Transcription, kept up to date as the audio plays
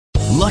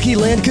Lucky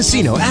Land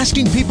Casino,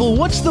 asking people,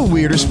 what's the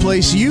weirdest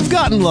place you've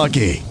gotten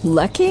lucky?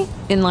 Lucky?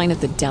 In line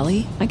at the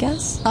deli, I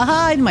guess?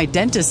 Aha, in my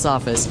dentist's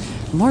office.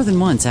 More than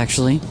once,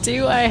 actually.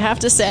 Do I have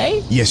to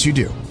say? Yes, you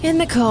do. In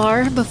the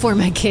car before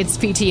my kids'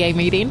 PTA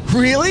meeting.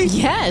 Really?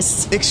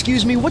 Yes.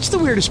 Excuse me, what's the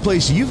weirdest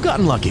place you've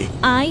gotten lucky?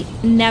 I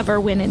never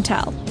win and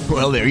tell.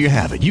 Well, there you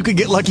have it. You can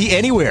get lucky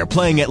anywhere,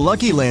 playing at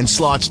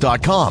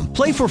LuckyLandSlots.com.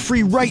 Play for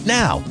free right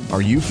now.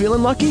 Are you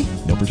feeling lucky?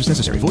 No purchase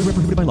necessary. Void where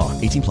prohibited by law.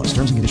 18 plus.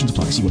 Terms and conditions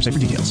apply. See website for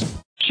details.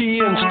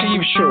 She and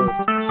Steve Show.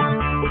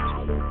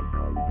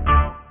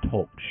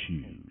 Talk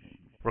shoes.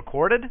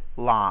 Recorded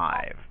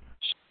live.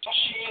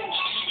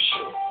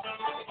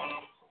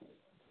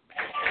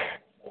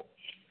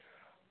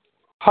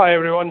 Hi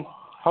everyone,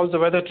 how's the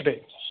weather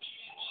today?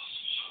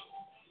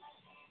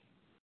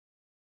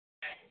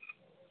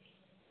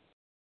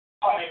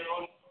 Hi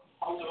everyone,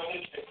 how's the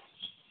weather today?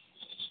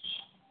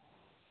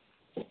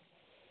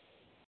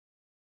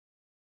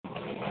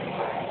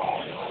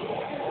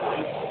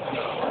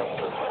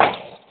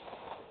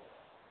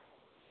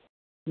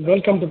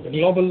 Welcome to the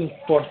Global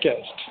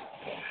Podcast.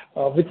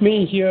 With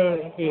me here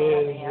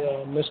is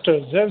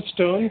Mr. Zev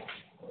Stone.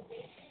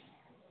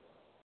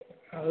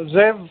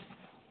 Zev,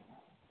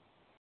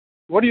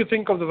 what do you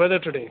think of the weather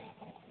today?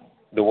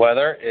 The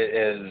weather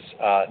is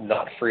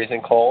not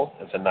freezing cold.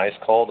 It's a nice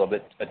cold, a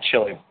bit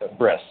chilly,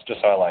 brisk,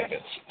 just how I like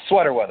it.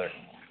 Sweater weather.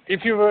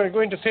 If you were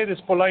going to say this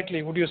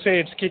politely, would you say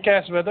it's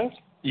kick-ass weather?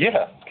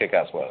 Yeah,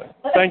 kick-ass weather.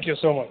 Thank you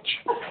so much.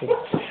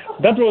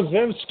 That was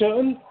Zev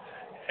Stone,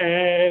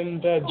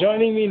 and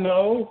joining me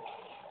now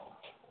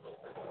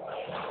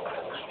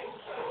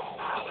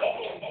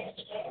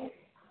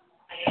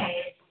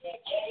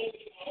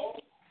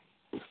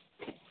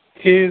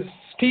is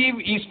Steve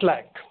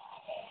Eastlack.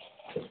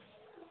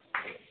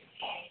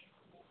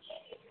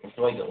 I'm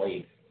feeling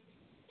delayed.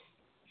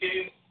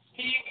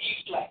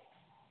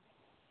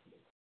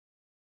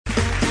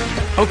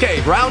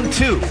 Okay, round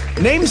two.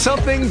 Name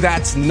something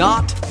that's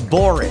not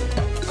boring.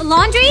 A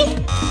laundry?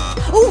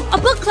 Ooh, a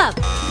book club.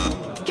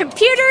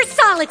 Computer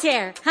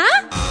solitaire,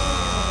 huh?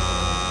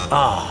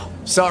 Ah,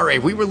 sorry,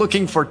 we were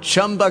looking for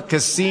Chumba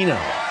Casino.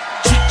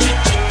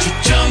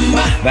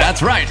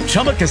 That's right,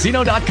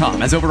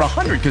 ChumbaCasino.com has over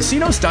 100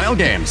 casino-style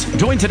games.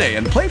 Join today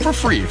and play for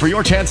free for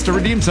your chance to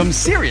redeem some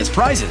serious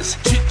prizes.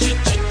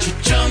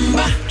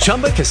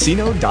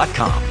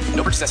 ChumbaCasino.com.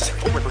 No purchase necessary.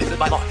 Void where prohibited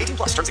by law. 18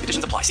 plus. Terms and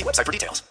conditions apply. See website for details.